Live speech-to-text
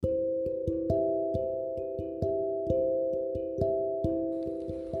Hey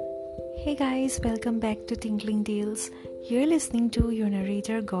guys, welcome back to Tinkling Tales. You're listening to your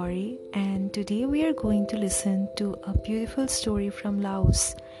narrator Gauri, and today we are going to listen to a beautiful story from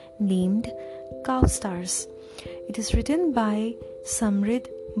Laos named Cow Stars. It is written by Samrit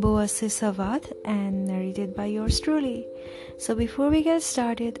Bouasisavath and narrated by yours truly. So before we get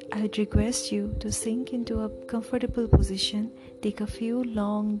started, I would request you to sink into a comfortable position, take a few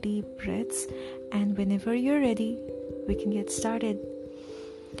long deep breaths, and whenever you're ready, we can get started.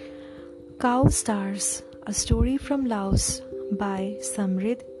 Cow Stars, a story from Laos by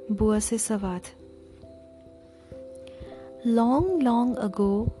Samrit Bouasisavath. Long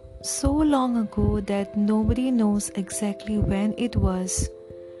ago, so long ago that nobody knows exactly when it was,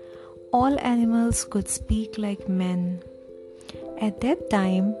 all animals could speak like men. At that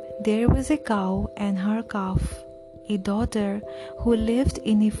time, there was a cow and her calf, a daughter who lived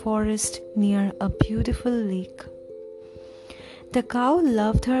in a forest near a beautiful lake. The cow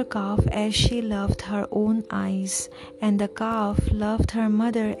loved her calf as she loved her own eyes, and the calf loved her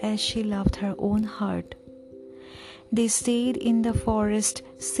mother as she loved her own heart. They stayed in the forest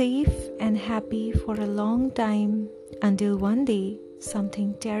safe and happy for a long time until one day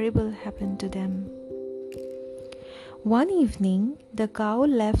something terrible happened to them. One evening, the cow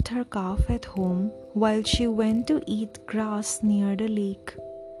left her calf at home while she went to eat grass near the lake.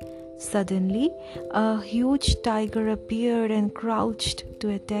 Suddenly, a huge tiger appeared and crouched to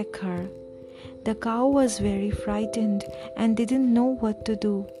attack her. The cow was very frightened and didn't know what to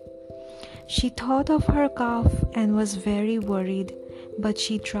do. She thought of her calf and was very worried, but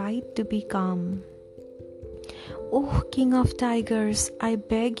she tried to be calm. "Oh, King of Tigers, I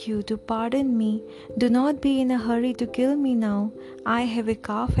beg you to pardon me. Do not be in a hurry to kill me now. I have a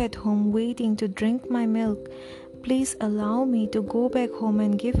calf at home waiting to drink my milk. Please allow me to go back home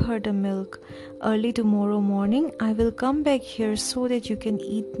and give her the milk. Early tomorrow morning, I will come back here so that you can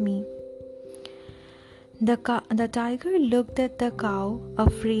eat me." The tiger looked at the cow,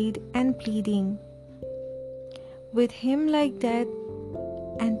 afraid and pleading with him like that,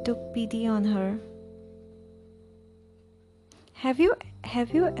 and took pity on her. Have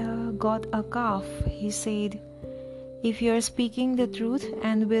you got a calf?" he said. "If you are speaking the truth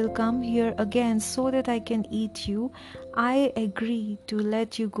and will come here again so that I can eat you, I agree to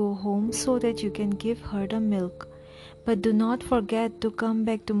let you go home so that you can give her the milk. But do not forget to come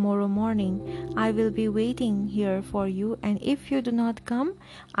back tomorrow morning. I will be waiting here for you, and if you do not come,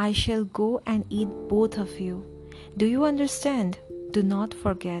 I shall go and eat both of you. Do you understand? Do not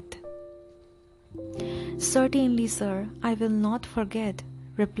forget." "Certainly, sir, I will not forget,"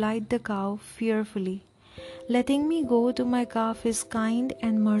 replied the cow fearfully. "Letting me go to my calf is kind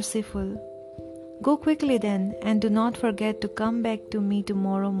and merciful. Go quickly then, and do not forget to come back to me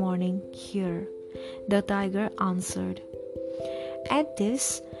tomorrow morning here," the tiger answered. At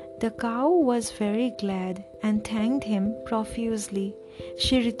this, the cow was very glad and thanked him profusely.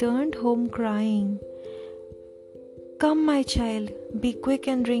 She returned home crying, "Come, my child, be quick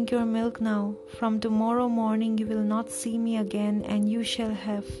and drink your milk now. From tomorrow morning you will not see me again, and you shall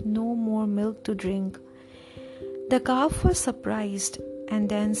have no more milk to drink." The calf was surprised and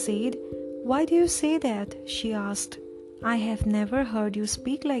then said, "Why do you say that?" she asked. "I have never heard you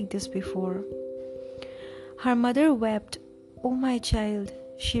speak like this before." Her mother wept. "Oh, my child,"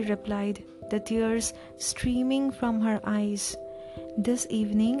 she replied, the tears streaming from her eyes. "This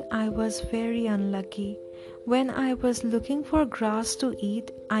evening I was very unlucky. When I was looking for grass to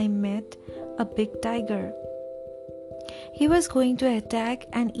eat, I met a big tiger. He was going to attack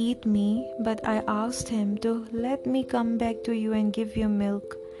and eat me, but I asked him to let me come back to you and give you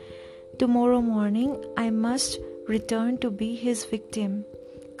milk. Tomorrow morning I must return to be his victim.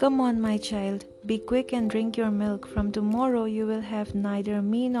 Come on, my child, be quick and drink your milk. From tomorrow you will have neither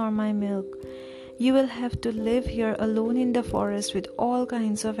me nor my milk. You will have to live here alone in the forest with all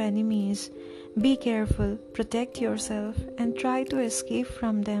kinds of enemies. Be careful, protect yourself, and try to escape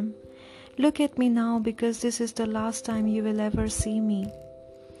from them. Look at me now, because this is the last time you will ever see me."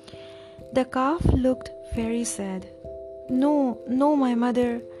 The calf looked very sad. No, my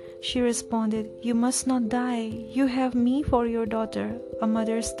mother," she responded. "You must not die. You have me for your daughter. A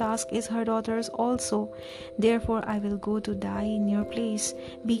mother's task is her daughter's also. Therefore, I will go to die in your place.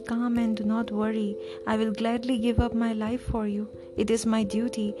 Be calm and do not worry. I will gladly give up my life for you. It is my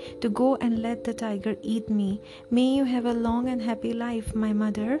duty to go and let the tiger eat me. May you have a long and happy life, my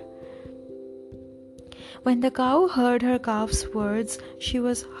mother." When the cow heard her calf's words, she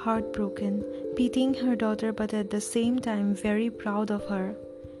was heartbroken, pitying her daughter but at the same time very proud of her.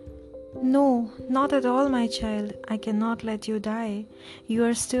 No, not at all, my child. I cannot let you die. You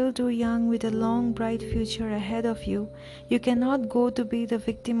are still too young with a long, bright future ahead of you. You cannot go to be the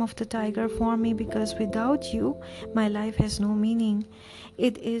victim of the tiger for me because without you, my life has no meaning.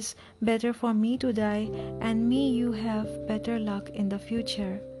 It is better for me to die, and may you have better luck in the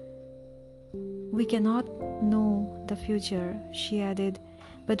future. We cannot know the future, she added,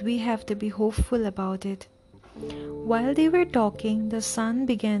 but we have to be hopeful about it. While they were talking, the sun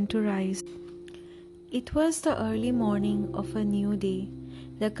began to rise. It was the early morning of a new day.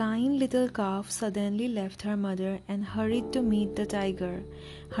 The kind little calf suddenly left her mother and hurried to meet the tiger.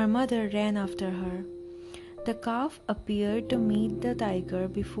 Her mother ran after her. The calf appeared to meet the tiger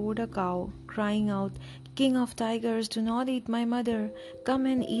before the cow, crying out, "King of tigers, do not eat my mother. Come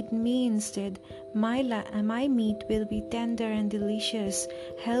and eat me instead. My meat will be tender and delicious.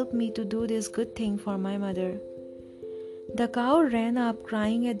 Help me to do this good thing for my mother." The cow ran up,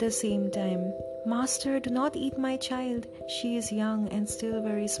 crying at the same time, "Master, do not eat my child. She is young and still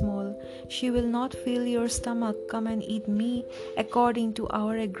very small. She will not fill your stomach. Come and eat me according to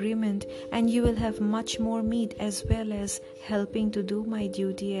our agreement, and you will have much more meat as well as helping to do my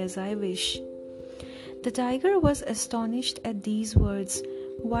duty as I wish." The tiger was astonished at these words.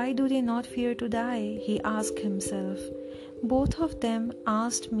 "Why do they not fear to die?" he asked himself. "Both of them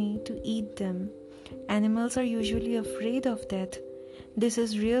asked me to eat them. Animals are usually afraid of death. This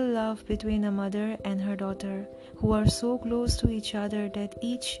is real love between a mother and her daughter, who are so close to each other that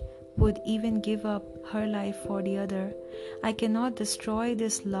each would even give up her life for the other. I cannot destroy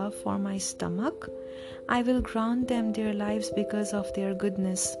this love for my stomach. I will grant them their lives because of their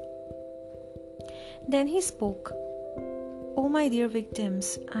goodness." Then he spoke. "Oh, my dear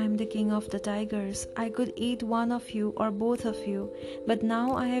victims, I am the king of the tigers. I could eat one of you or both of you, but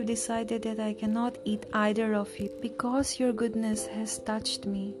now I have decided that I cannot eat either of you because your goodness has touched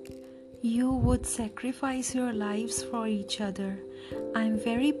me. You would sacrifice your lives for each other. I am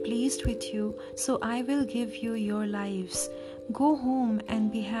very pleased with you, so I will give you your lives. Go home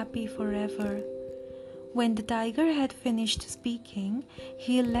and be happy forever." When the tiger had finished speaking,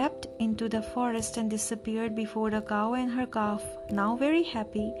 he leapt into the forest and disappeared before the cow and her calf, now very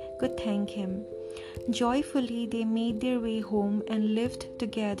happy, could thank him. Joyfully they made their way home and lived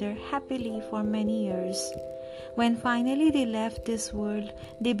together happily for many years. When finally they left this world,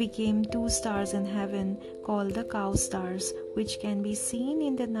 they became two stars in heaven called the cow stars, which can be seen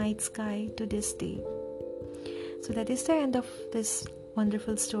in the night sky to this day. So that is the end of this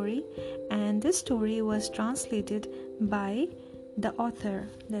wonderful story, and this story was translated by the author,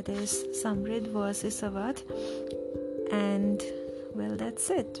 that is Samrit Bouasisavath, and well, that's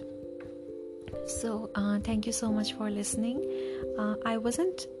it. So thank you so much for listening. I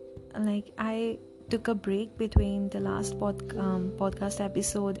took a break between the last podcast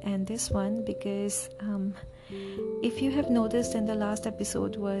episode and this one because if you have noticed, in the last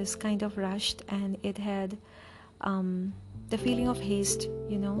episode was kind of rushed and it had the feeling of haste,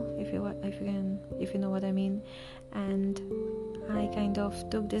 if you know what I mean. And I kind of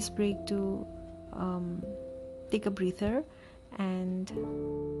took this break to take a breather and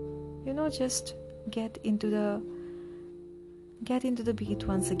just get into the beat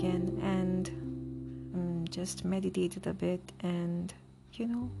once again, and just meditated a bit, and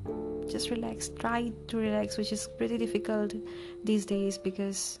just try to relax, which is pretty difficult these days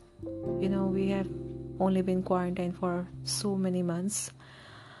because we have only been quarantined for so many months.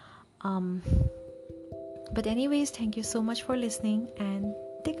 But anyways, thank you so much for listening, and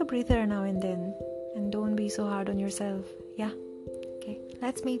take a breather now and then, and don't be so hard on yourself. Yeah, okay,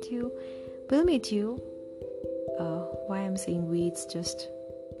 we'll meet you. Why I'm saying we, it's just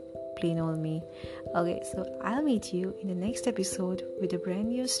plain old me. Okay, so I'll meet you in the next episode with a brand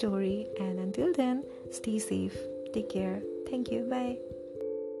new story, and until then, stay safe, take care, thank you, bye.